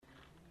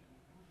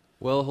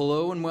Well,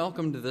 hello and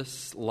welcome to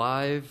this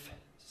live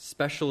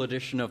special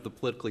edition of the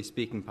Politically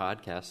Speaking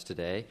podcast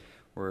today.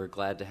 We're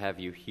glad to have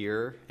you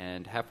here,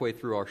 and halfway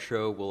through our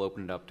show, we'll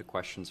open it up to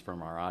questions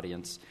from our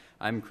audience.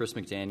 I'm Chris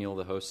McDaniel,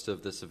 the host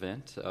of this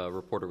event, a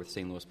reporter with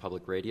St. Louis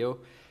Public Radio,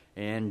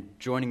 and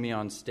joining me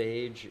on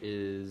stage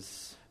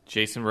is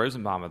Jason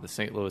Rosenbaum of the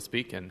St. Louis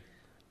Beacon.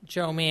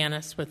 Joe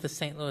Manis with the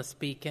St. Louis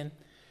Beacon.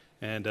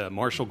 And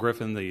Marshall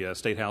Griffin, the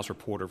State House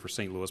reporter for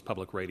St. Louis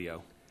Public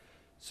Radio.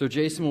 So,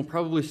 Jason, we'll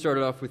probably start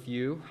it off with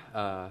you,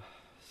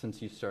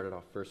 since you started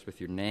off first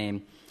with your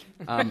name.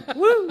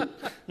 Woo!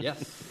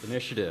 Yes,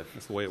 initiative.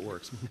 That's the way it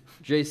works.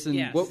 Jason,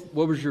 Yes.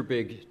 what was your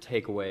big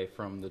takeaway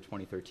from the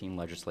 2013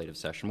 legislative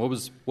session? What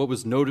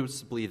was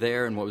noticeably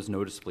there and what was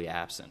noticeably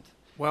absent?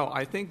 Well,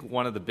 I think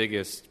one of the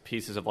biggest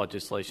pieces of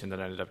legislation that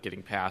ended up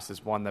getting passed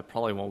is one that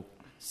probably won't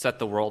set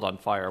the world on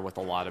fire with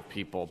a lot of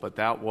people, but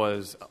that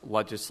was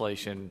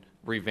legislation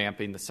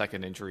revamping the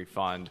Second Injury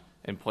Fund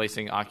and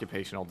placing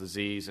occupational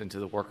disease into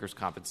the workers'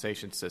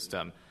 compensation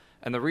system.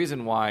 And the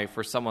reason why,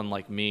 for someone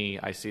like me,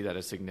 I see that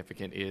as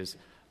significant is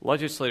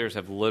legislators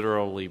have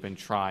literally been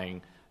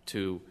trying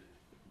to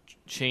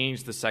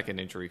change the Second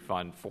Injury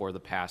Fund for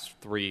the past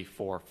 3,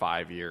 4,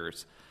 5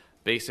 years.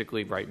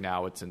 Basically, right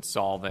now it's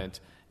insolvent,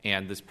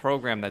 and this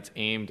program that's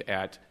aimed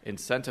at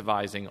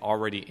incentivizing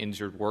already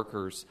injured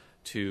workers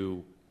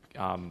to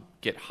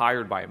get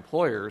hired by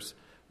employers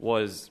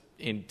was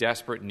in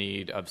desperate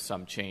need of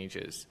some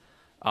changes.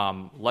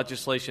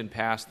 Legislation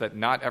passed that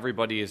not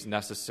everybody is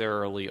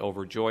necessarily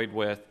overjoyed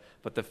with,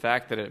 but the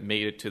fact that it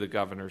made it to the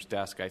governor's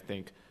desk, I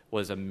think,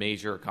 was a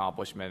major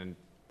accomplishment. And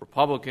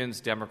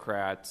Republicans,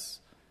 Democrats,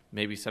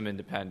 maybe some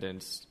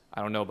independents,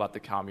 I don't know about the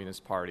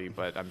Communist Party,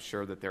 but I'm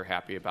sure that they're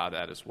happy about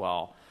that as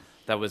well.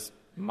 That was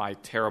my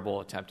terrible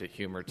attempt at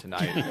humor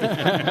tonight.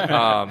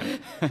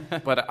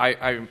 But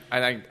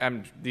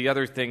I'm the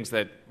other things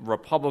that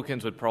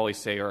Republicans would probably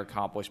say are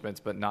accomplishments,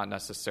 but not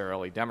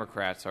necessarily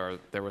Democrats, are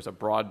there was a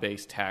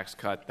broad-based tax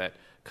cut that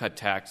cut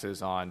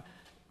taxes on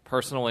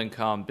personal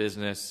income,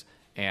 business,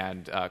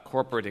 and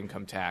corporate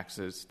income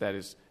taxes that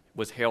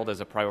was hailed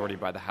as a priority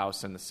by the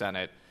House and the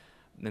Senate.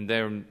 And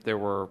then there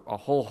were a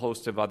whole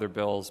host of other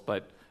bills,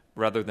 but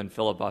rather than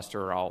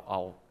filibuster,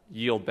 I'll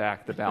yield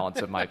back the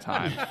balance of my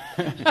time.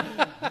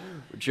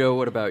 Joe,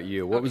 what about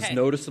you? What was Okay.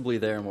 noticeably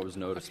there and what was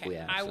noticeably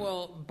absent? I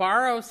will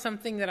borrow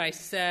something that I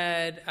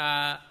said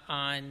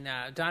on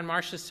Don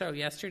Marsh's show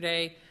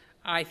yesterday.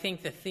 I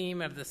think the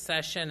theme of the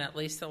session, at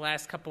least the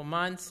last couple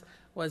months,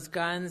 was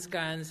guns,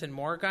 guns, and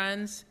more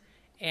guns.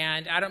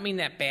 And I don't mean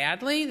that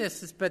badly.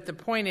 But the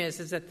point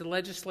is that the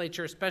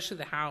legislature, especially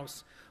the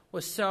House,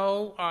 was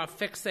so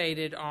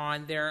fixated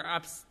on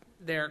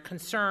their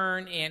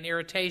concern and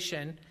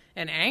irritation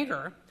and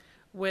anger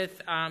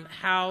with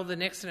how the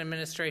Nixon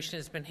administration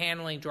has been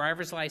handling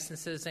driver's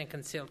licenses and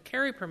concealed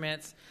carry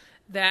permits,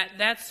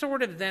 that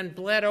sort of then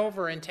bled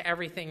over into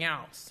everything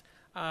else.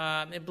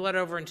 It bled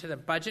over into the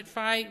budget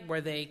fight,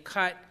 where they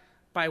cut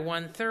by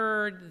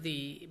 1/3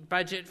 the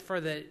budget for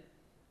the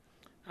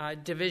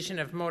Division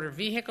of Motor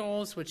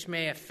Vehicles, which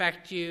may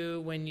affect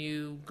you when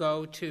you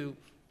go to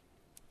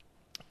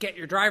get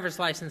your driver's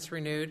license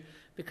renewed,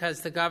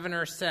 because the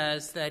governor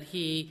says that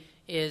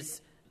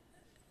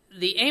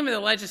the aim of the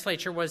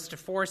legislature was to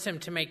force him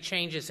to make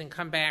changes and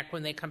come back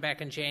when they come back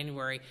in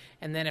January.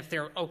 And then if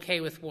they're okay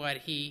with what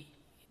he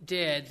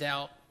did,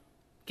 they'll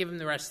give him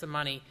the rest of the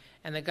money.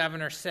 And the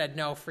governor said,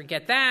 no,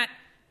 forget that.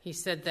 He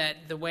said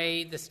that the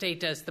way the state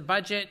does the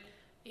budget,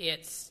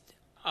 it's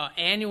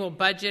annual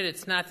budget.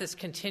 It's not this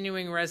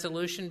continuing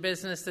resolution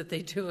business that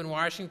they do in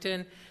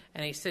Washington.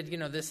 And he said,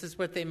 this is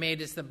what they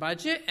made as the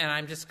budget, and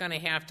I'm just going to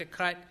have to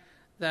cut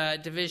the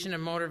Division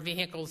of Motor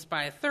Vehicles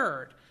by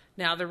 1/3.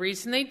 Now, the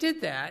reason they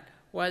did that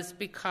was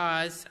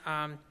because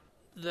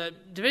the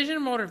Division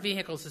of Motor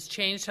Vehicles has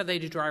changed how they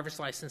do driver's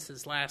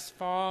licenses last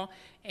fall,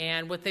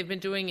 and what they've been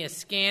doing is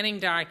scanning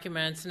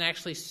documents and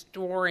actually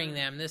storing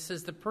them. This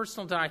is the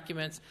personal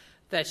documents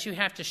that you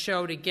have to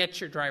show to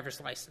get your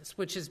driver's license,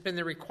 which has been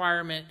the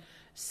requirement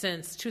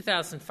since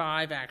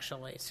 2005,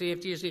 actually. So you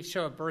have to usually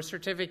show a birth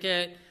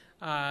certificate,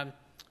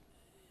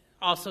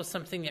 also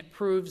something that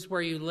proves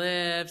where you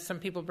live. Some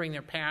people bring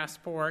their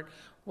passport.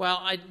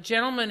 Well, a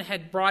gentleman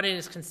had brought in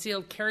his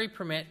concealed carry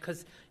permit,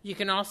 because you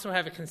can also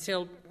have a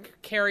concealed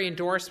carry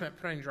endorsement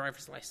put on your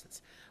driver's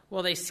license.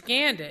 Well, they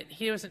scanned it.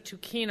 He wasn't too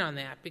keen on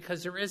that,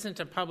 because there isn't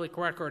a public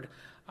record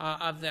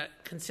of the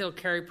concealed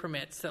carry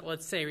permits that,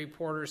 let's say,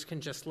 reporters can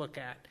just look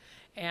at.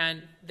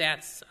 And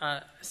that's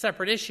a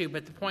separate issue,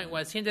 but the point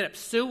was he ended up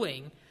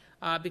suing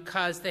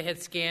because they had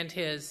scanned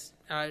his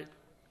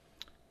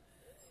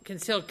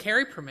concealed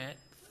carry permit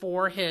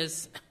for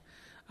his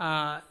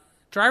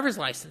driver's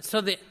license. So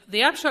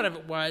the upshot of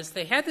it was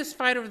they had this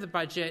fight over the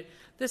budget.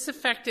 This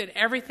affected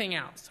everything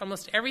else,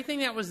 almost everything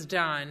that was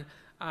done,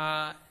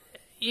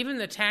 even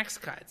the tax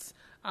cuts.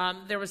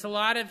 There was a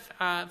lot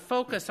of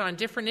focus on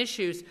different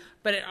issues,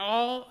 but it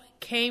all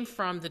came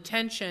from the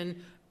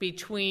tension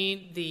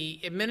between the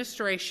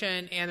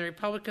administration and the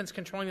Republicans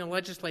controlling the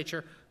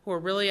legislature, who are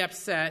really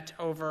upset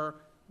over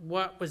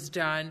what was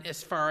done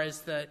as far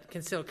as the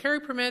concealed carry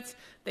permits.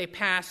 They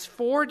passed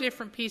 4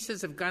 different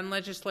pieces of gun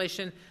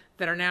legislation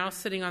that are now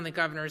sitting on the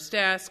governor's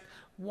desk.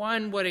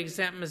 One would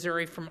exempt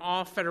Missouri from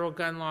all federal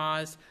gun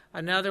laws.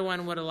 Another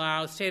one would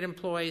allow state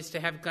employees to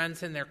have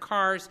guns in their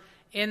cars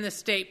in the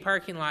state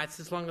parking lots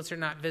as long as they're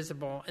not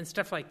visible, and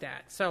stuff like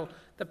that. So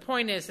the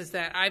point is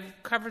that I've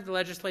covered the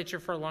legislature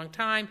for a long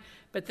time,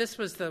 but this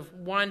was the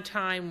one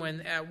time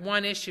when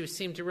one issue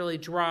seemed to really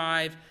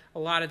drive a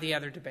lot of the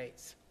other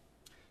debates.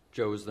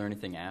 Joe, is there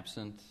anything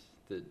absent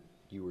that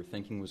you were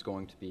thinking was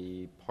going to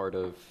be part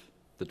of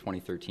the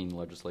 2013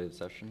 legislative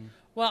session?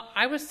 Well,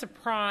 I was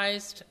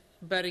surprised,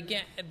 but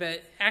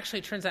actually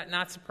it turns out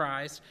not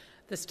surprised.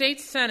 The state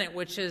Senate,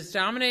 which is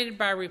dominated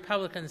by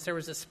Republicans, there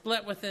was a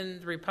split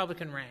within the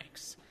Republican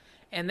ranks.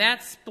 And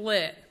that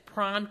split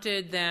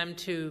prompted them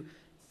to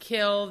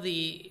kill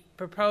the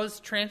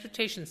proposed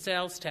transportation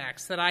sales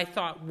tax that I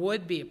thought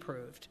would be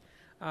approved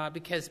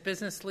because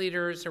business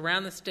leaders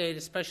around the state,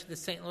 especially the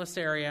St. Louis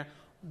area,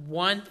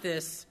 want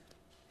this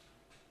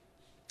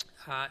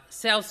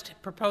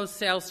proposed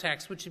sales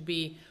tax, which would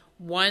be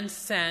 1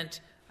 cent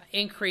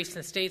increase in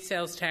the state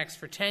sales tax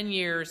for 10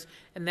 years,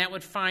 and that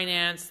would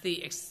finance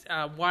the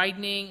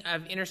widening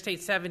of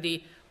Interstate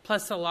 70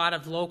 plus a lot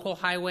of local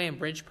highway and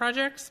bridge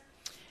projects.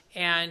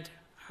 And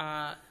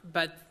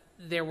but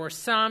there were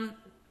some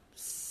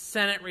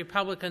Senate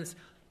Republicans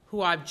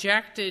who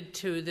objected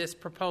to this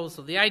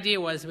proposal. The idea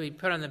was we'd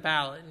put on the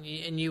ballot,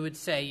 and you would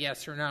say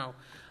yes or no.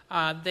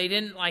 They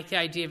didn't like the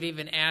idea of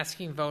even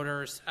asking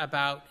voters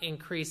about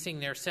increasing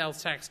their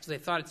sales tax because they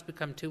thought it's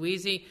become too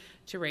easy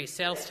to raise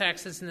sales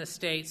taxes in the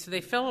state, so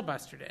they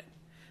filibustered it.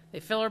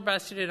 They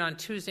filibustered it on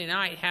Tuesday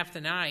night, half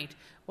the night,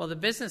 while the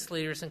business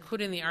leaders,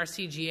 including the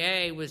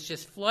RCGA, was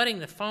just flooding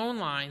the phone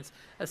lines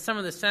of some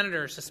of the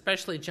senators,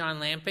 especially John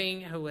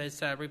Lamping, who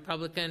is a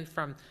Republican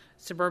from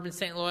suburban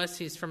St. Louis.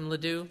 He's from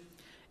Ladue,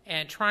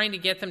 and trying to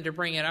get them to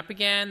bring it up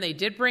again. They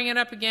did bring it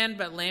up again,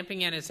 but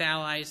Lamping and his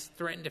allies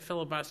threatened to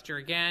filibuster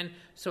again,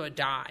 so it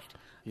died.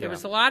 Yeah. There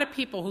was a lot of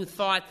people who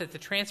thought that the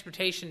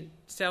transportation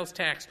sales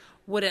tax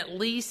would at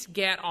least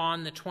get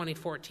on the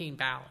 2014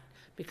 ballot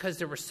because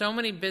there were so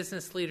many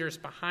business leaders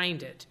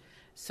behind it.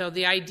 So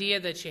the idea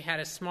that you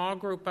had a small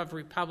group of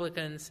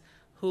Republicans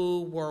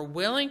who were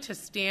willing to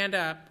stand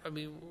up, I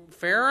mean,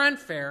 fair or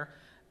unfair,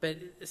 but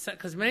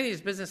because many of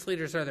these business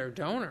leaders are their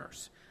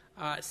donors,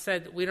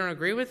 said, we don't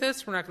agree with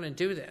this, we're not going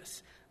to do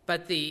this.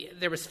 But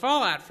there was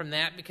fallout from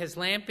that because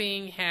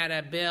Lamping had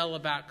a bill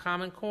about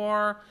Common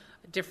Core.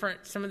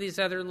 Some of these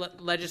other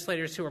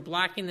legislators who were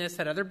blocking this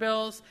had other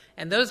bills,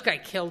 and those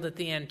got killed at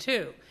the end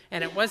too.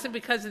 And it wasn't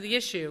because of the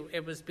issue,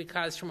 it was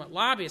because, from what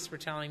lobbyists were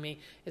telling me,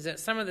 is that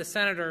some of the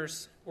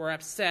senators were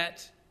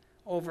upset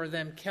over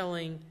them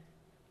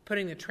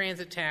putting the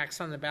transit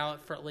tax on the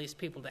ballot for at least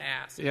people to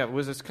ask. Yeah, it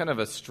was this kind of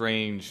a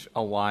strange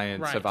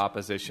alliance of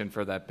opposition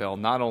for that bill.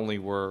 Not only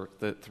were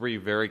the 3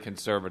 very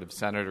conservative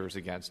senators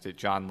against it,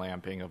 John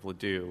Lamping of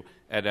Ladue,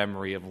 Ed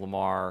Emery of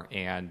Lamar,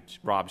 and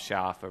Rob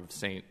Schaaf of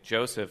St.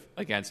 Joseph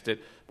against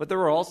it, but there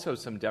were also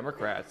some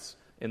Democrats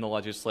in the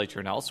legislature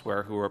and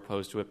elsewhere who were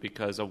opposed to it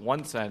because a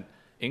 1 cent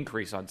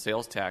increase on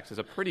sales tax is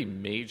a pretty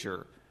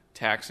major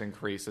tax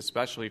increase,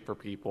 especially for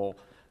people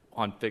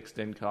on fixed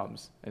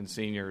incomes and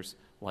seniors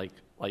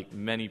like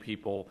many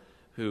people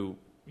who,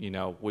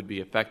 would be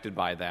affected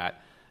by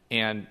that.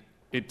 And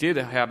it did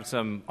have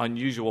some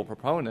unusual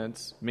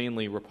proponents,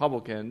 mainly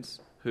Republicans,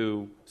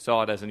 who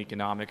saw it as an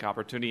economic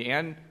opportunity,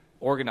 and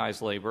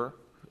organized labor,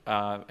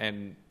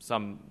 and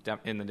some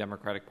in the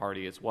Democratic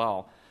Party as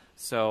well.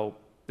 So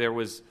there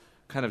was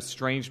kind of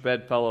strange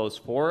bedfellows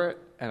for it,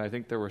 and I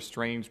think there were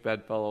strange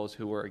bedfellows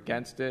who were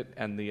against it,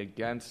 and the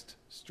against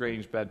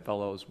strange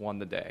bedfellows won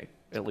the day,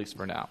 at least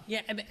for now.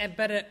 Yeah,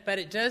 but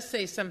it does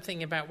say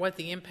something about what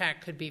the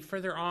impact could be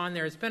further on.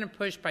 There has been a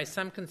push by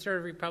some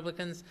conservative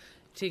Republicans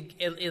to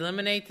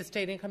eliminate the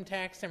state income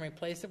tax and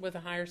replace it with a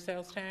higher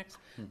sales tax.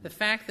 Mm-hmm. The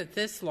fact that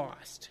this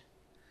lost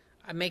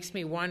makes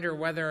me wonder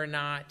whether or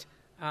not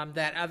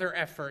that other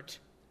effort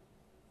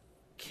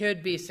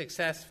could be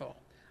successful.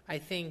 I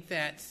think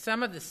that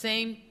some of the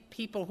same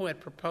people who had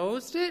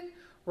proposed it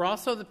were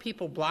also the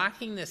people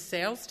blocking the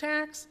sales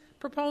tax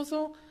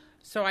proposal.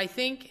 So I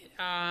think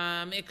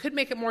it could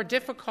make it more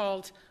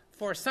difficult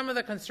for some of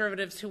the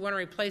conservatives who want to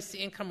replace the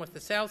income with the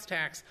sales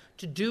tax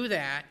to do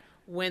that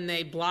when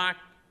they block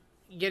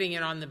getting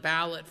it on the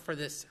ballot for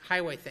this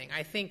highway thing.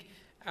 I think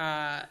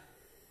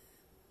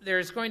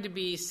there's going to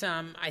be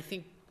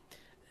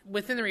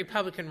within the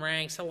Republican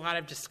ranks, a lot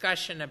of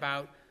discussion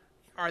about,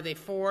 are they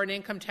for an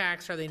income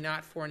tax? Are they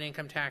not for an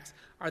income tax?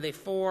 Are they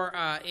for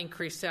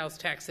increased sales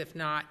tax? If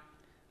not,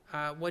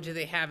 what do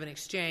they have in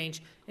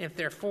exchange? And if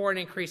they're for an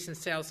increase in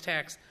sales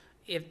tax,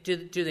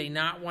 do they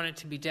not want it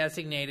to be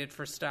designated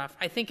for stuff?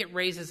 I think it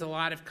raises a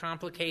lot of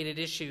complicated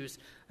issues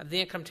of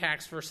the income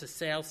tax versus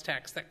sales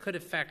tax that could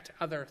affect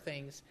other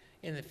things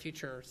in the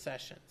future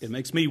sessions. It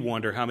makes me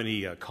wonder how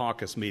many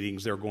caucus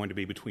meetings there are going to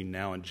be between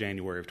now and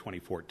January of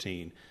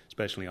 2014,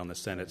 especially on the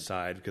Senate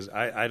side, because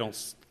I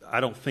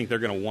don't think they're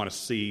going to want to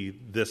see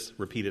this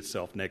repeat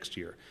itself next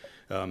year.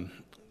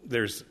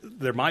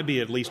 there might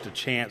be at least a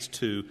chance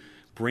to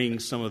bring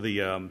some of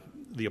the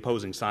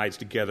opposing sides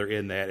together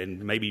in that,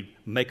 and maybe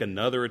make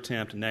another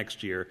attempt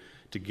next year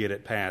to get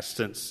it passed,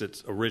 since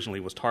it originally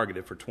was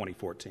targeted for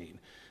 2014.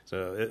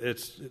 So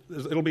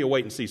it'll be a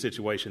wait-and-see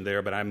situation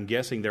there, but I'm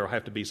guessing there will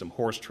have to be some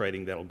horse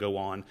trading that will go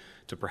on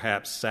to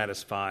perhaps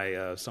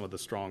satisfy some of the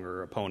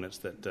stronger opponents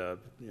that,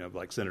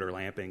 like Senator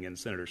Lamping and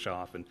Senator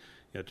Schaaf, and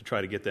to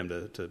try to get them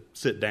to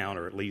sit down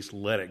or at least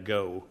let it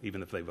go,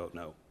 even if they vote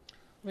no.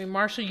 I mean,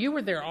 Marshall, you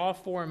were there all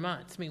 4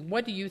 months. I mean,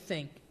 what do you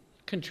think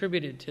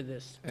contributed to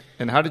this?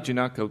 And how did you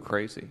not go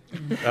crazy?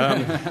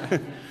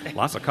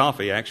 Lots of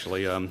coffee,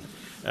 actually.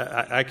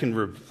 I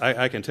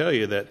can tell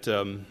you that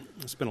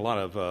I spent a lot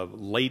of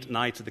late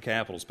nights at the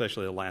Capitol,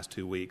 especially the last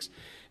 2 weeks.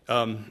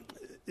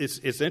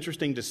 It's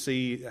interesting to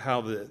see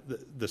how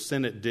the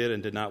Senate did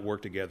and did not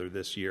work together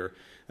this year.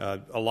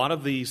 A lot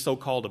of the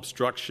so-called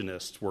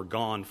obstructionists were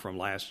gone from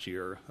last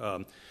year,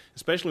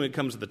 especially when it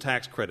comes to the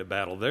tax credit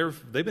battle.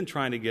 They've been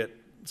trying to get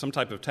some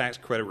type of tax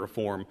credit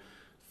reform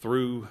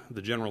through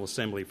the General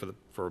Assembly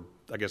for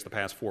I guess the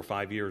past 4 or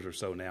 5 years or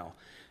so now.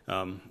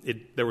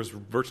 There was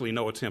virtually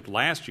no attempt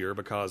last year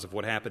because of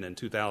what happened in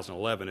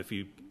 2011. If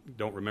you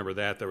don't remember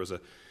that, there was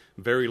a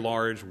very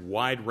large,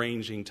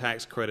 wide-ranging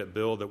tax credit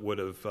bill that would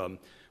have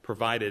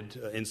provided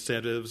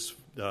incentives,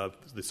 the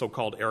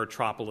so-called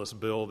Aerotropolis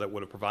bill that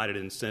would have provided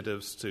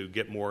incentives to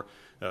get more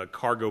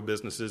cargo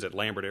businesses at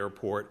Lambert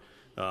Airport.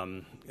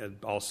 And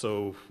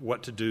also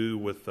what to do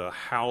with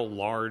how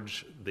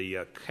large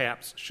the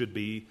caps should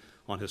be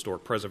on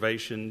historic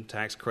preservation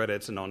tax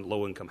credits and on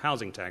low-income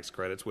housing tax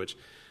credits, which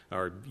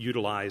are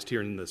utilized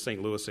here in the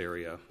St. Louis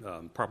area,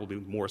 probably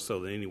more so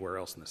than anywhere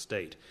else in the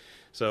state.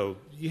 So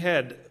you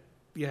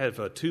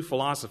have two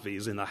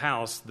philosophies in the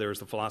House. There's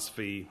the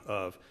philosophy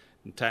of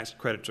tax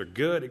credits are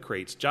good; it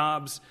creates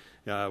jobs.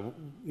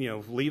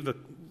 Leave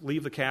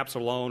the caps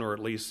alone, or at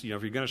least if you're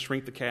going to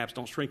shrink the caps,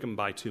 don't shrink them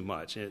by too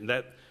much. And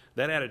that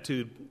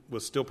attitude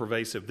was still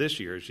pervasive this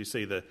year. As you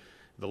see, the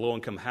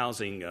low-income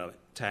housing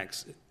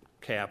tax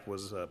cap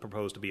was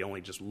proposed to be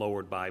only just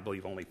lowered by, I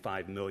believe, only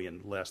 $5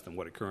 million less than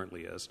what it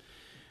currently is.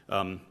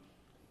 And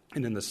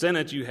in the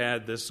Senate, you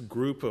had this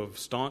group of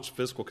staunch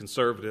fiscal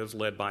conservatives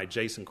led by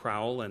Jason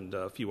Crowell and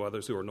a few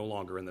others who are no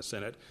longer in the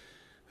Senate,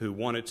 who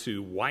wanted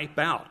to wipe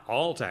out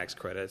all tax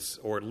credits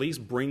or at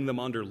least bring them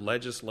under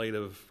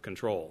legislative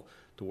control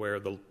to where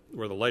the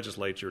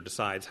legislature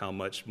decides how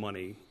much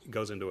money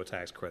goes into a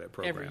tax credit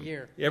program.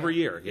 Every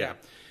year, yeah.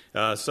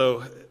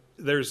 So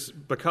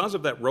because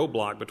of that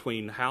roadblock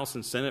between House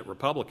and Senate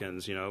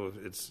Republicans,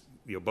 it's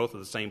both of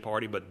the same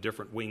party but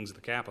different wings of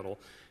the Capitol,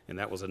 and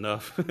that was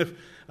enough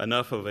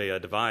of a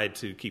divide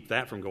to keep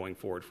that from going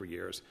forward for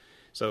years.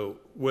 So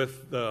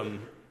with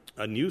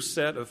a new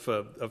set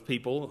of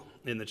people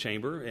in the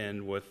chamber,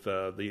 and with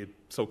the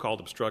so-called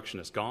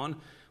obstructionists gone,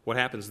 what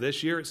happens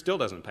this year? It still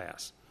doesn't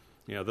pass.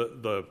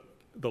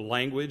 The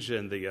language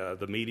and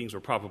the meetings were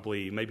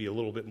probably maybe a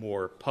little bit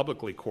more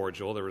publicly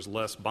cordial. There was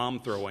less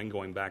bomb throwing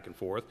going back and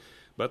forth,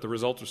 but the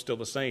results are still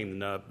the same.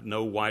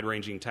 No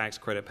wide-ranging tax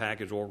credit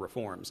package or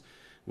reforms,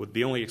 with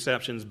the only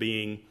exceptions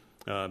being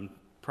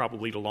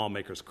probably to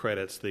lawmakers'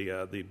 credits,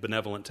 the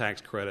benevolent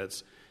tax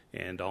credits,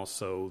 and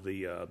also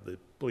I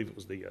believe it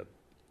was the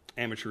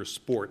amateur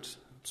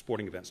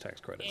sporting events tax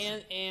credits.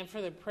 And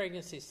for the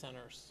pregnancy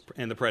centers.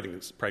 And the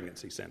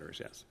pregnancy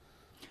centers, yes.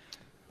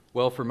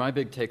 Well, for my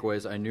big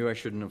takeaways, I knew I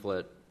shouldn't have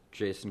let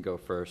Jason go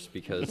first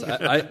because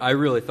I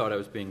really thought I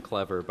was being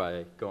clever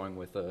by going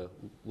with a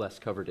less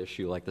covered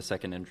issue like the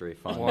second injury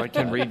fund. Well, I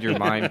can read your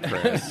mind,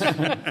 Chris.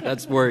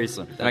 That's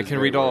worrisome. And I can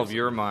read all of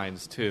your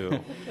minds, too.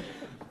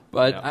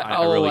 But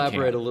I'll really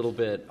elaborate a little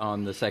bit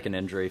on the second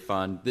injury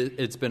fund.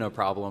 It's been a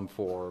problem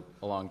for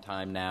a long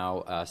time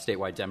now.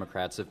 Statewide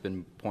Democrats have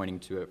been pointing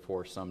to it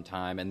for some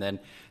time. And then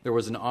there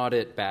was an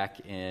audit back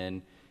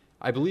in,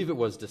 I believe it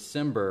was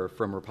December,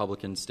 from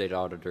Republican State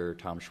Auditor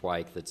Tom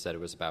Schweik that said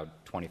it was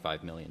about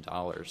 $25 million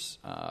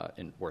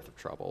worth of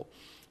trouble.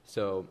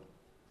 So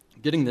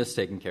getting this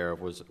taken care of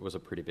was a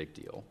pretty big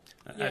deal.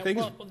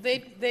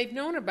 They've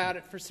known about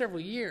it for several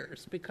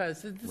years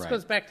because this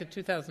goes back to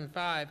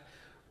 2005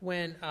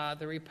 when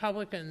the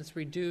Republicans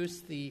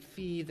reduced the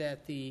fee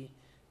that the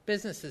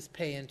businesses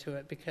pay into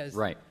it because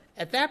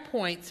at that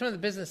point some of the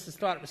businesses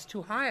thought it was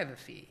too high of a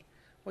fee.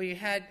 Well, you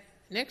had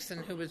Nixon,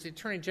 who was the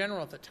Attorney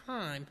General at the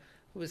time,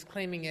 who was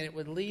claiming it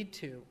would lead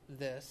to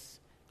this,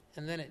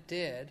 and then it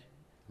did.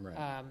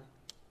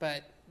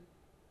 Right.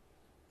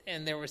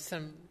 And there was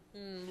some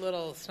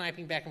little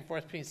sniping back and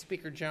forth between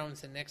Speaker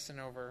Jones and Nixon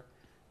over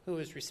who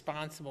was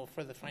responsible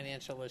for the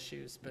financial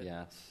issues. But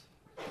yes.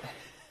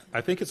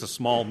 I think it's a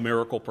small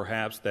miracle,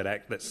 perhaps,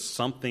 that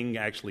something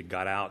actually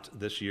got out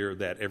this year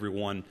that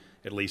everyone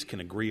at least can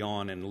agree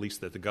on, and at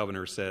least that the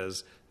governor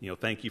says,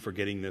 thank you for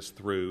getting this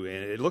through.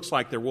 And it looks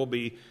like there will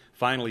be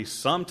finally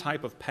some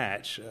type of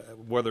patch,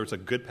 whether it's a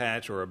good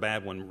patch or a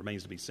bad one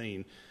remains to be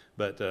seen,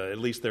 but at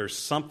least there's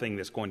something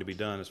that's going to be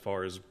done as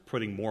far as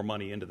putting more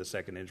money into the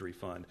second injury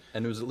fund.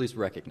 And it was at least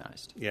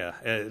recognized. Yeah,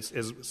 as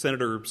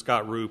Senator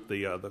Scott Roop,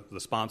 the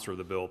sponsor of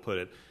the bill, put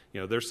it,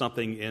 there's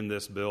something in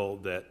this bill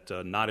that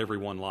not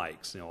everyone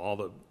likes.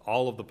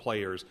 All of the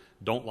players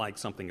don't like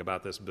something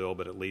about this bill,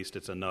 but at least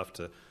it's enough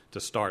to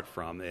start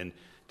from. And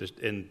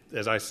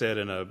as I said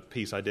in a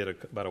piece I did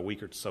about a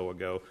week or so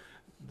ago,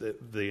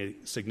 the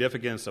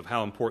significance of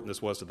how important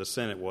this was to the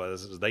Senate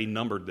is they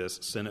numbered this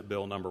Senate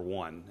Bill number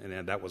 1,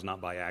 and that was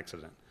not by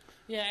accident.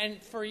 Yeah, and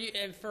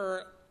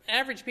for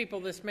average people,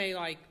 this may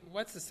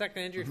what's the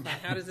second injury fund?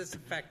 How does this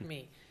affect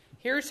me?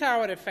 Here's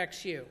how it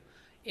affects you.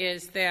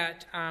 Is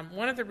that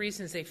one of the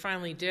reasons they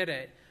finally did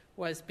it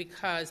was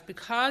because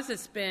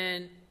it's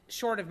been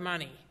short of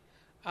money.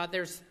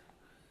 There's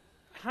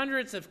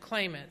hundreds of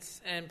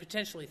claimants and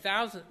potentially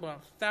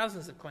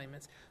thousands of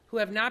claimants who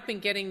have not been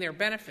getting their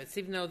benefits,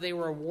 even though they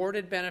were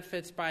awarded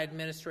benefits by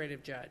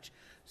administrative judge.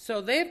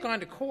 So they've gone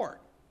to court.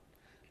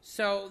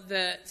 So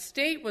the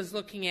state was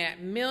looking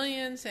at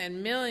millions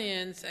and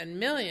millions and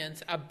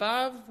millions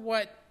above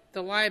what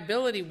the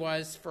liability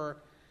was for.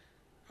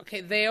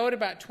 Okay, they owed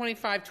about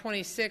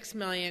 $26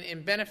 million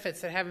in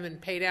benefits that haven't been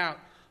paid out.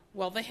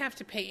 Well, they have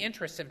to pay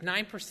interest of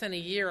 9% a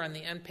year on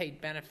the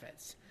unpaid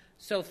benefits.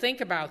 So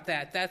think about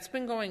that. That's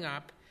been going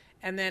up.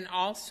 And then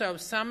also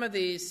some of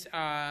these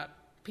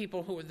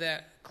people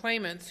the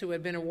claimants who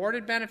had been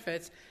awarded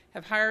benefits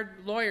have hired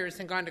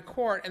lawyers and gone to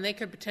court, and they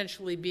could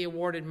potentially be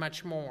awarded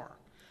much more.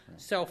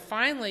 So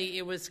finally,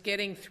 it was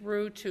getting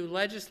through to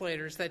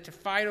legislators that to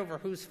fight over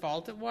whose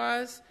fault it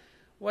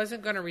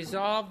wasn't going to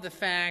resolve the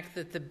fact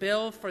that the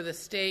bill for the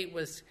state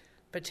was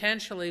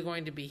potentially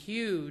going to be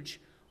huge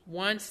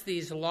once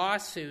these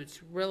lawsuits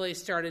really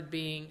started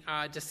being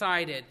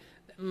decided.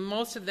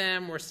 Most of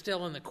them were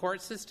still in the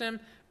court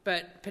system,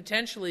 but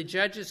potentially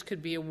judges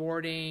could be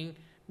awarding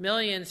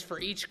millions for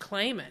each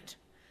claimant.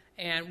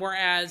 And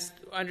whereas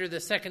under the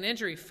second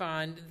injury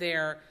fund,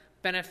 their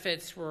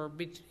benefits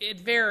it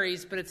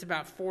varies, but it's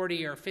about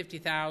 $40,000 or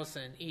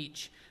 $50,000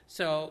 each.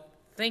 So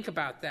think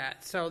about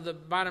that. So the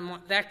bottom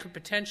line, that could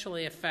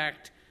potentially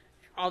affect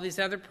all these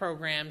other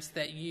programs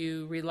that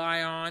you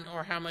rely on,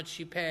 or how much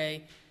you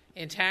pay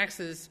in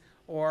taxes,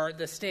 or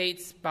the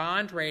state's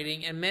bond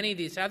rating, and many of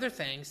these other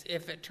things,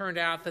 if it turned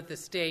out that the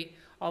state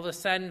all of a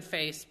sudden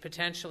faced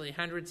potentially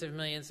hundreds of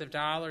millions of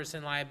dollars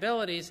in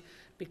liabilities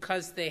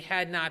because they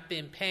had not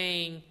been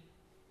paying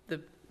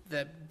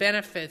the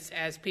benefits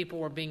as people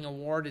were being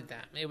awarded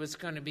them. It was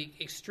going to be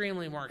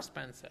extremely more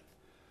expensive.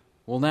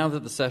 Well, now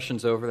that the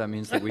session's over, that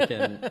means that we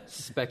can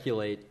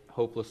speculate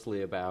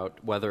hopelessly about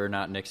whether or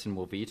not Nixon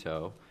will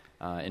veto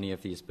any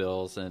of these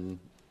bills, and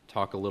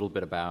talk a little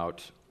bit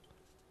about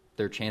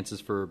their chances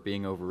for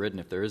being overridden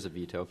if there is a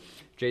veto.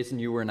 Jason,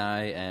 you and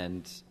I,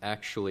 and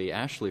actually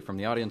Ashley from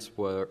the audience,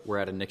 were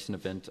at a Nixon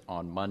event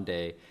on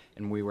Monday,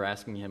 and we were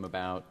asking him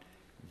about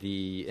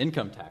the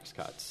income tax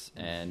cuts.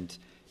 And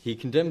he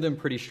condemned them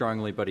pretty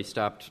strongly, but he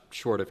stopped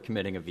short of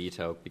committing a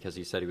veto because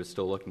he said he was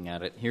still looking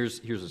at it. Here's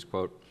his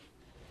quote.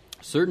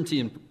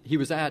 He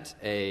was at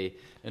an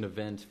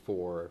event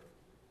for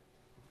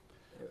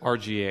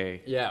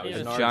RGA. Yeah, it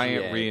was a an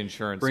giant RGA,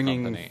 reinsurance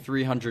bringing company.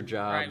 300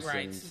 jobs.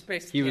 Right.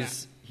 And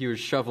he was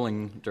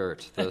shoveling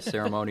dirt, the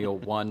ceremonial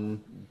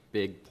one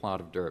big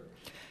plot of dirt.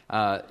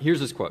 Here's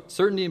his quote.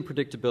 "Certainty and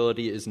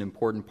predictability is an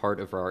important part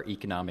of our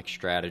economic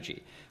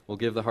strategy. We'll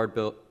give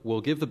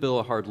the bill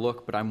a hard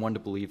look, but I'm one to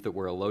believe that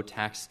we're a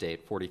low-tax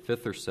state,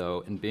 45th or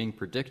so, and being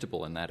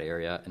predictable in that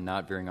area and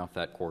not veering off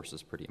that course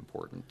is pretty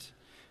important."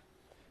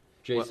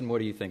 Jason, what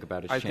do you think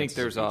about his chances? I think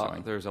there's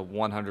of there's a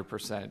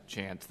 100%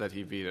 chance that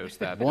he vetoes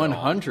that bill.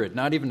 100,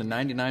 not even a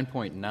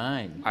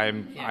 99.9.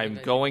 I'm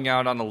going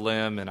out on a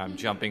limb and I'm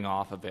jumping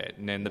off of it.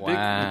 And then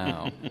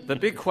Wow. the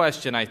big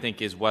question, I think,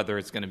 is whether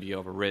it's going to be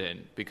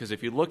overridden. Because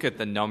if you look at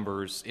the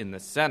numbers in the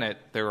Senate,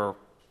 there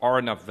are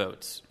enough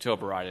votes to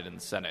override it in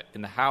the Senate.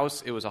 In the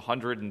House, it was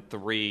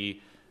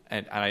 103.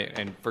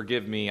 And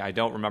forgive me, I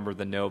don't remember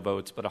the no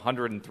votes, but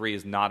 103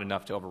 is not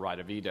enough to override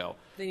a veto.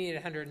 They need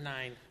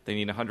 109. They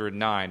need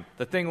 109.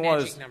 The thing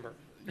Magic number.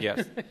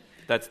 Yes,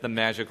 that's the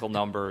magical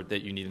number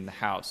that you need in the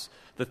House.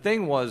 The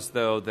thing was,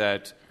 though,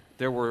 that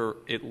there were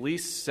at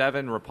least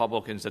 7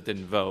 Republicans that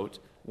didn't vote.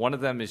 One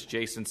of them is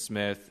Jason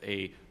Smith,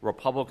 a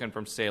Republican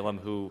from Salem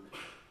who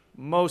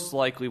most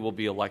likely will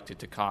be elected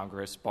to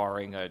Congress,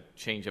 barring a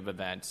change of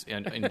events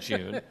in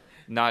June.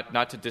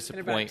 Not to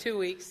disappoint. In about 2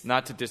 weeks.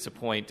 Not to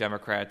disappoint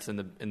Democrats in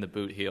the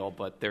boot heel,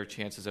 but their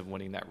chances of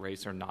winning that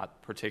race are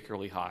not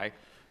particularly high.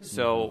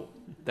 So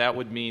that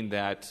would mean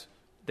that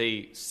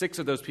 6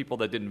 of those people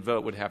that didn't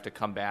vote would have to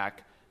come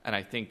back. And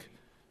I think,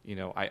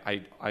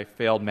 I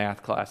failed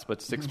math class,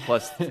 but 6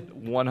 plus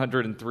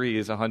 103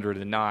 is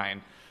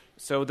 109.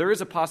 So there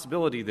is a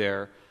possibility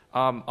there.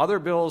 Other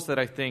bills that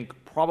I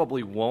think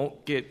probably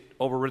won't get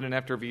overridden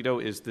after veto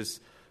is this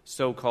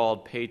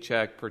so-called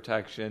paycheck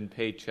protection,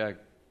 paycheck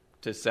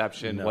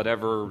deception,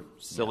 whatever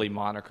silly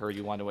moniker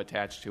you want to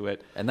attach to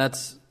it. And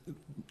that's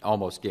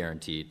almost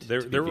guaranteed.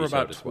 There to be were about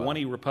vetoed as well.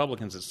 20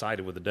 Republicans that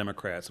sided with the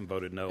Democrats and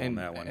voted no on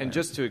that one. And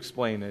just to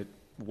explain it,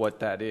 what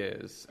that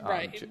is.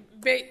 Right.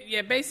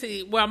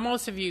 Basically, well,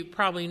 most of you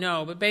probably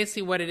know, but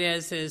basically what it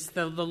is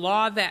the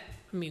law that,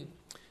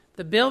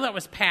 the bill that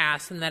was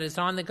passed and that is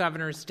on the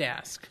governor's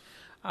desk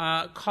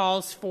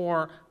calls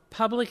for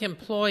public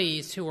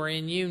employees who are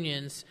in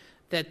unions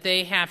that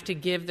they have to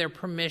give their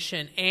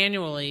permission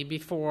annually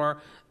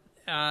before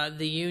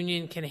the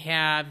union can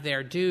have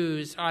their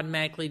dues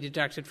automatically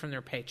deducted from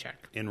their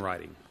paycheck. In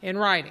writing. In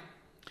writing.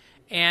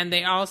 And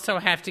they also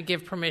have to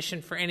give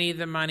permission for any of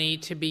the money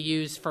to be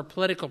used for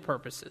political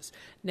purposes.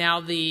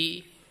 Now,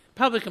 the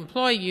public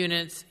employee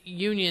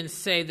unions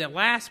say the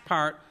last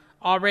part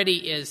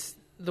already is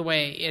the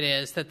way it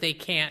is, that they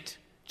can't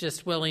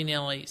just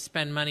willy-nilly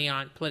spend money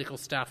on political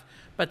stuff.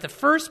 But the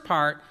first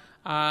part,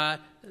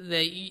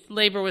 the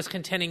labor was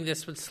contending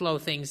this would slow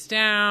things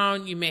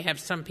down. You may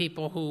have some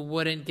people who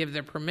wouldn't give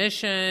their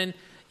permission,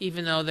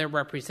 even though they're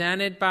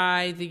represented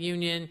by the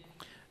union.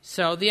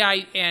 So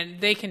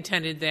and they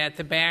contended that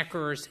the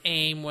backers'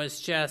 aim was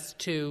just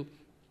to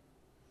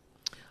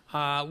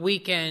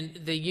weaken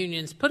the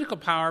union's political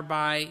power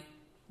by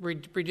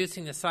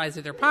reducing the size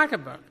of their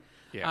pocketbook.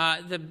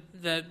 Yeah.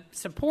 The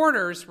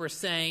supporters were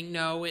saying,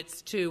 no,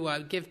 it's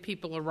to give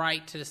people a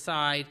right to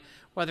decide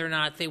whether or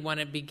not they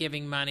want to be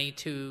giving money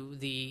to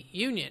the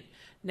union.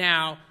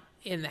 Now,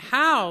 in the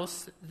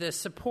House, the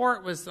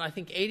support was, I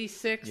think,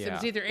 86. Yeah. It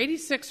was either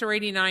 86 or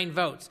 89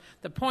 votes.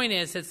 The point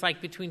is, it's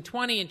like between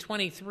 20 and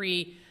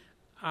 23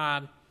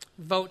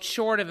 votes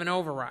short of an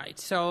override.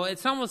 So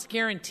it's almost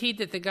guaranteed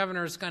that the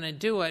governor is going to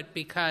do it,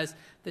 because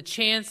the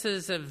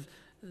chances of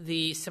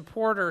the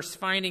supporters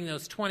finding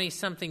those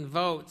 20-something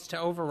votes to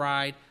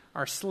override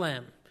are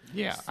slim.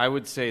 Yeah, I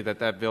would say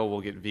that bill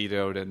will get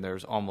vetoed, and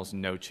there's almost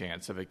no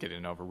chance of it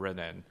getting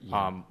overridden.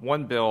 Yeah.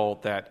 One bill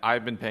that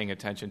I've been paying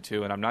attention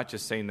to, and I'm not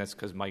just saying this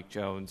because Mike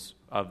Jones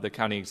of the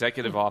county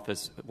executive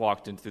office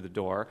walked in through the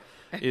door,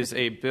 is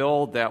a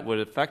bill that would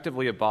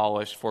effectively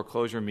abolish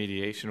foreclosure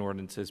mediation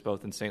ordinances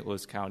both in St.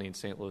 Louis County and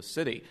St. Louis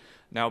City.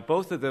 Now,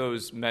 both of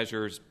those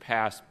measures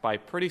passed by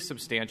pretty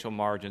substantial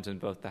margins in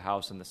both the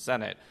House and the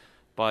Senate,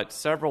 but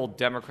several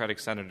Democratic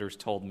senators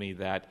told me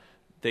that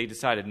they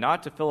decided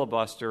not to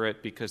filibuster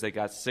it because they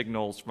got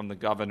signals from the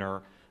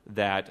governor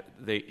that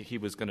he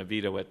was going to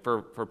veto it.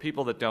 For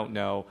people that don't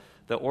know,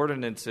 the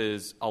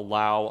ordinances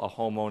allow a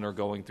homeowner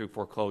going through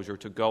foreclosure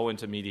to go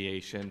into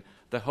mediation,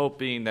 the hope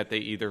being that they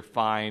either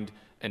find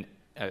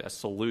a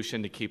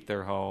solution to keep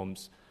their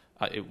homes.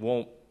 It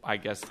won't, I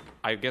guess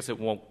it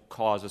won't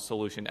cause a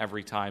solution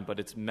every time, but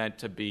it's meant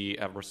to be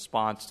a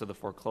response to the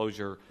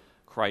foreclosure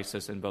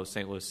crisis in both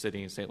St. Louis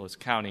City and St. Louis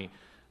County.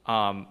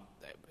 But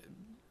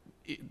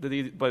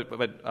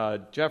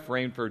Jeff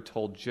Rainford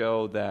told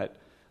Joe that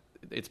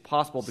it's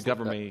possible the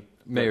government...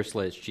 Mayor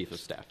Slay's chief of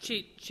staff.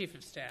 Chief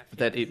of staff.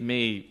 That it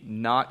may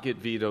not get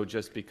vetoed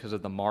just because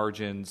of the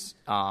margins.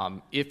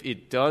 If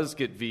it does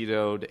get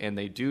vetoed and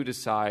they do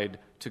decide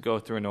to go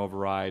through an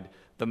override,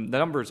 the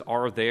numbers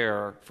are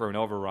there for an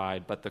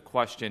override, but the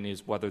question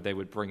is whether they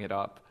would bring it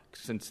up,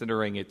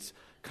 considering it's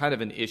kind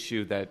of an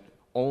issue that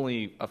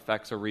only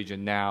affects a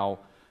region now,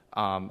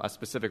 a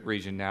specific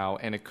region now,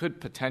 and it could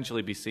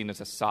potentially be seen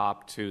as a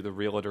sop to the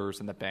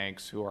realtors and the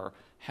banks who are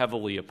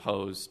heavily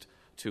opposed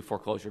to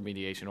foreclosure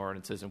mediation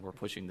ordinances, and we're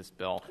pushing this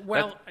bill.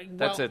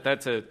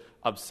 That's an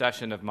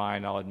obsession of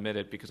mine, I'll admit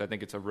it, because I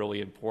think it's a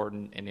really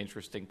important and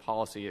interesting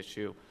policy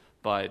issue,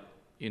 but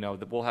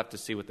we'll have to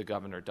see what the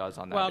governor does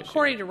on that issue. Well,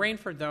 according to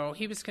Rainford, though,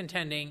 he was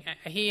contending,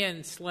 he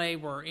and Slay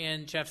were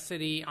in Jeff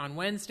City on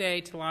Wednesday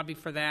to lobby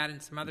for that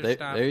and some other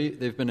stuff.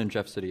 They've been in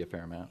Jeff City a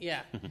fair amount.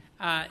 Yeah.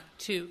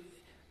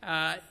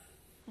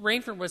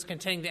 Rainford was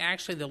contending that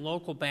actually the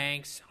local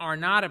banks are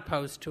not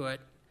opposed to it.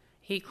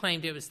 He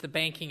claimed it was the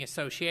Banking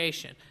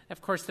Association.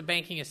 Of course, the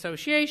Banking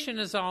Association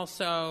is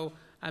also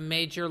a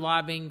major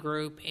lobbying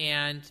group,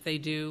 and they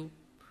do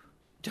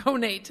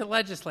donate to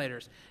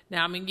legislators.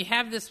 Now, you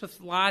have this with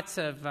lots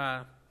of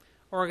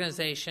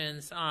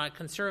organizations,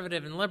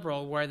 conservative and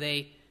liberal, where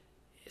they,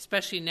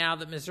 especially now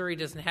that Missouri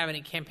doesn't have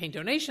any campaign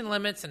donation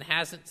limits and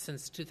hasn't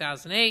since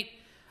 2008,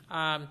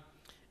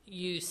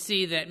 you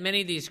see that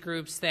many of these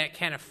groups that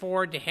can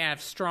afford to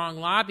have strong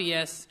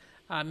lobbyists,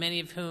 many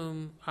of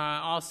whom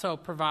also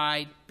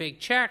provide big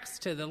checks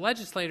to the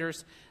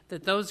legislators,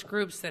 that those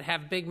groups that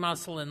have big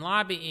muscle in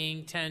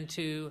lobbying tend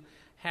to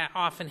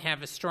often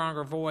have a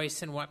stronger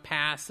voice in what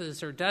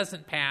passes or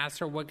doesn't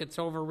pass, or what gets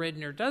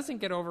overridden or doesn't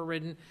get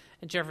overridden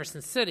in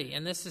Jefferson City.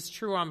 And this is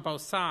true on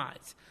both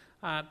sides.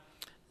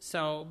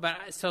 So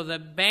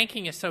the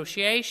Banking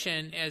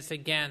Association is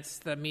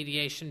against the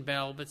mediation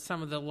bill, but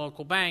some of the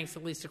local banks,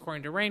 at least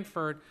according to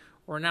Rainford,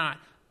 were not.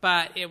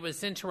 But it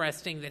was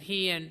interesting that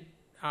he and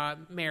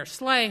Mayor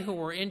Slay, who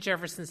were in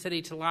Jefferson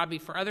City to lobby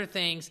for other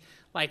things,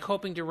 like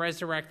hoping to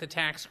resurrect the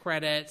tax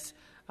credits.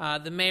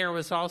 The mayor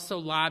was also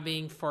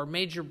lobbying for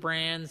major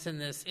brands in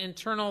this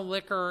internal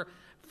liquor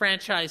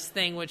franchise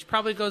thing, which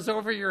probably goes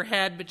over your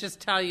head, but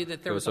just tell you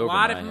that there was a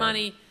lot of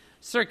money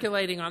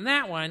circulating on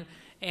that one.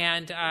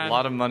 And a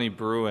lot of money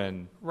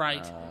brewing.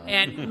 Right.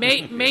 And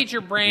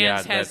Major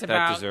Brands Yeah, has that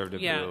about deserved to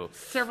brew.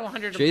 several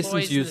hundred employees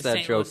Jason's in used the that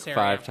St. joke Louis area.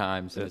 5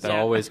 times, and it's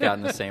always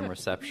gotten the same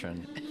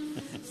reception.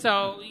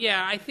 So,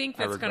 yeah, I think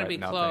I that's going to be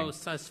regret nothing.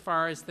 close as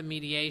far as the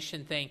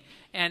mediation thing.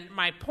 And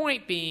my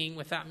point being,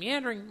 without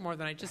meandering more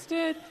than I just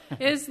did,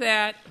 is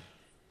that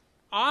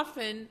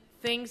often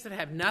things that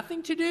have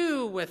nothing to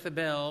do with the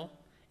bill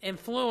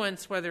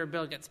influence whether a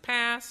bill gets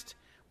passed,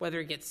 whether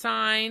it gets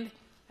signed,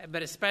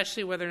 but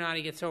especially whether or not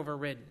it gets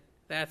overridden.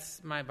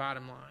 That's my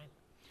bottom line.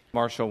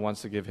 Marshall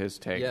wants to give his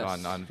take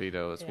Yes. on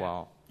veto as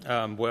well.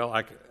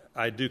 Well,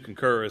 I do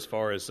concur as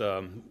far as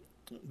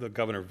the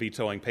governor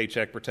vetoing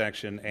paycheck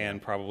protection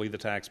and probably the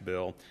tax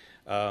bill,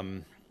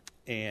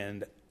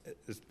 and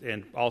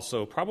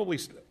also probably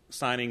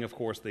signing, of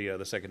course,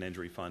 the second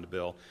injury fund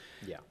bill.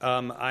 Yeah.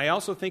 I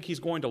also think he's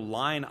going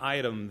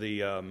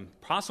to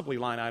possibly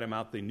line item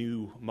out the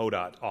new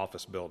MoDOT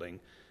office building,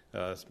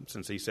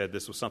 since he said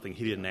this was something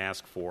he didn't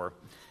ask for.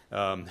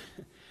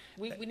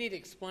 We need to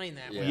explain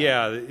that.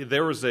 Yeah.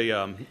 There was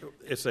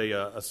it's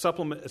a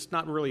supplement. It's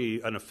not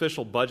really an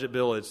official budget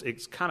bill.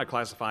 It's kind of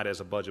classified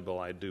as a budget bill,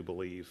 I do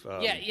believe.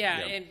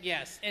 And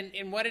yes,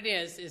 and what it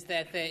is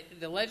that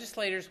the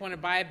legislators want to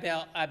buy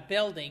a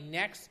building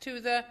next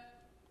to the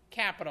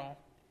Capitol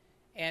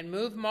and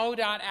move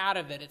MoDOT out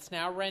of it. It's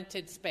now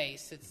rented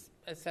space.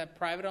 It's a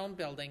private-owned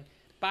building.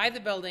 Buy the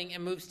building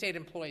and move state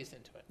employees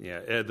into it.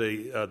 Yeah,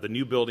 the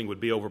new building would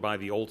be over by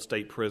the old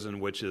state prison,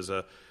 which is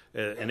an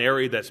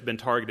area that's been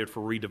targeted for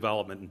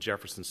redevelopment in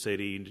Jefferson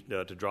City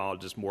to draw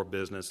just more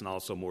business and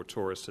also more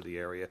tourists to the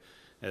area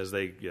as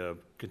they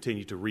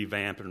continue to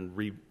revamp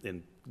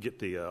and get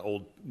the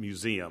old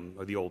museum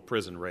or the old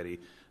prison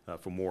ready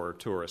for more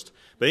tourists.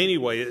 But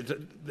anyway,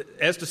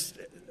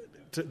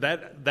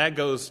 that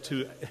goes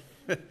to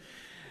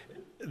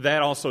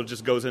that also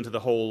just goes into the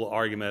whole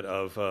argument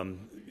of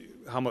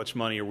how much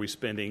money are we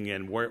spending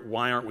and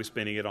why aren't we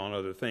spending it on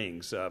other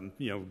things?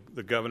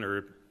 The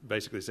governor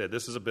basically said,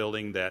 this is a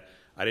building that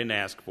I didn't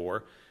ask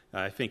for.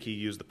 I think he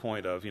used the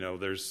point of,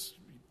 there's,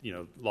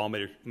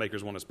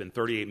 lawmakers want to spend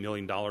 $38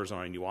 million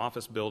on a new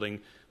office building,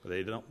 but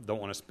they don't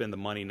want to spend the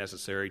money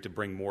necessary to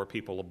bring more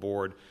people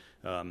aboard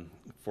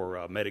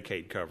for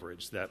Medicaid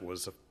coverage.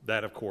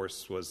 That, of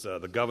course, was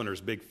the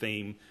governor's big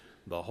theme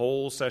the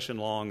whole session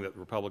long, that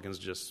Republicans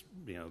just,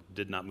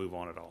 did not move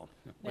on at all.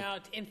 Now,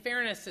 in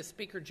fairness to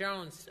Speaker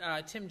Jones,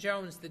 Tim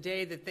Jones, the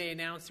day that they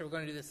announced they were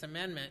going to do this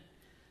amendment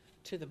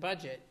to the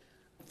budget,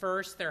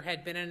 first there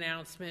had been an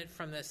announcement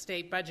from the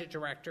state budget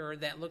director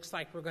that looks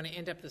like we're going to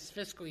end up this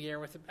fiscal year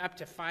with up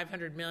to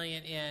 $500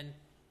 million in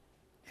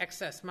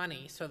excess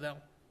money, so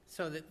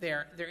that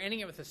they're ending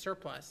it with a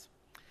surplus.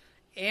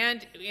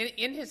 And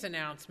in his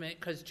announcement,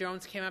 because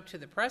Jones came up to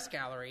the press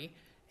gallery,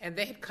 and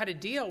they had cut a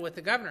deal with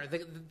the governor.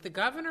 The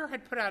governor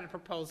had put out a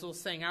proposal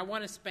saying, I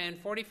want to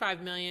spend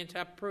 $45 million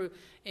to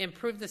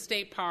improve the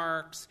state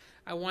parks.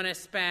 I want to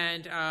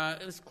spend,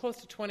 it was close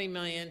to $20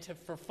 million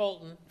for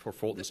Fulton. For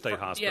Fulton State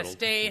Hospital. Yeah,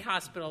 State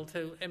Hospital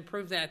to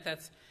improve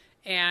that.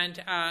 And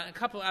a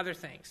couple of other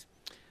things.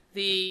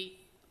 I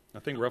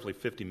think roughly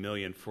 $50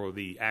 million for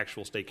the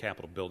actual state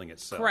capitol building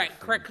itself.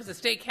 Correct, because the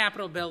state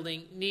capitol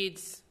building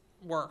needs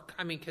work.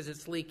 Because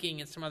it's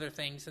leaking and some other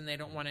things, and they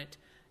don't want it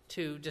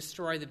to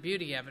destroy the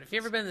beauty of it. If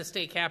you've ever been to the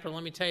state capitol,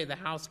 let me tell you, the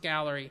House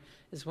Gallery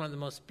is one of the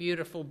most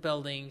beautiful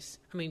buildings,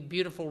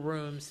 beautiful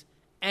rooms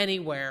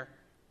anywhere.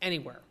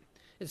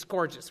 It's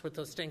gorgeous with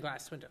those stained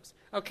glass windows.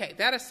 Okay,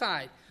 that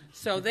aside,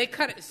 so they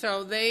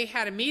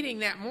had a meeting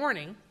that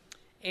morning,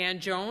 and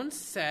Jones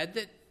said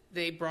that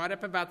they brought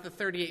up about the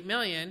 $38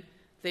 million.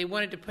 They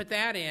wanted to put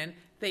that in.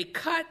 They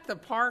cut the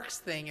parks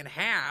thing in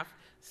half,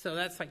 so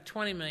that's like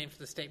 $20 million for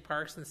the state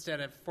parks instead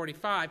of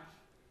 $45.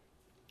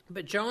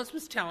 But Jones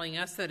was telling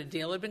us that a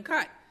deal had been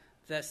cut.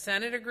 The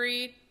Senate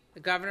agreed, the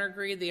governor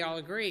agreed, they all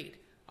agreed.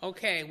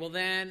 Okay, well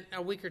then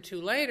a week or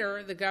two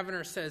later, the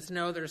governor says,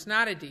 no, there's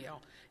not a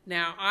deal.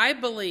 Now, I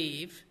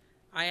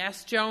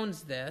asked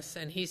Jones this,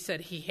 and he said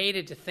he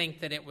hated to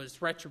think that it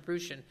was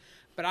retribution,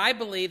 but I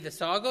believe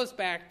this all goes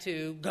back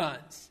to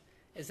guns,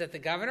 is that the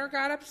governor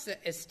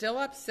is still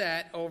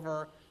upset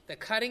over the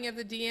cutting of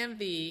the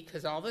DMV,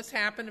 because all this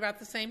happened about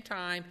the same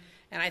time,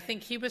 and I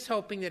think he was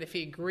hoping that if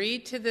he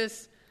agreed to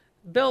this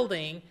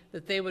building,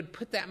 that they would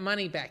put that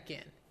money back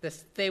in.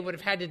 They would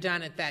have had to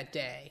done it that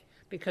day,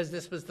 because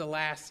this was the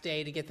last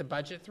day to get the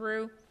budget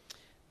through.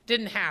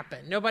 Didn't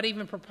happen. Nobody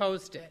even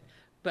proposed it.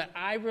 But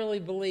I really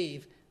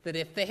believe that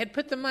if they had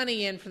put the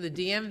money in for the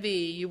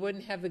DMV, you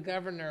wouldn't have the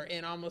governor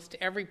in almost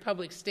every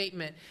public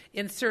statement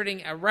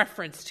inserting a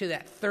reference to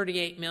that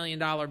 $38 million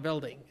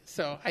building.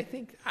 So I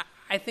think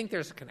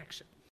there's a connection.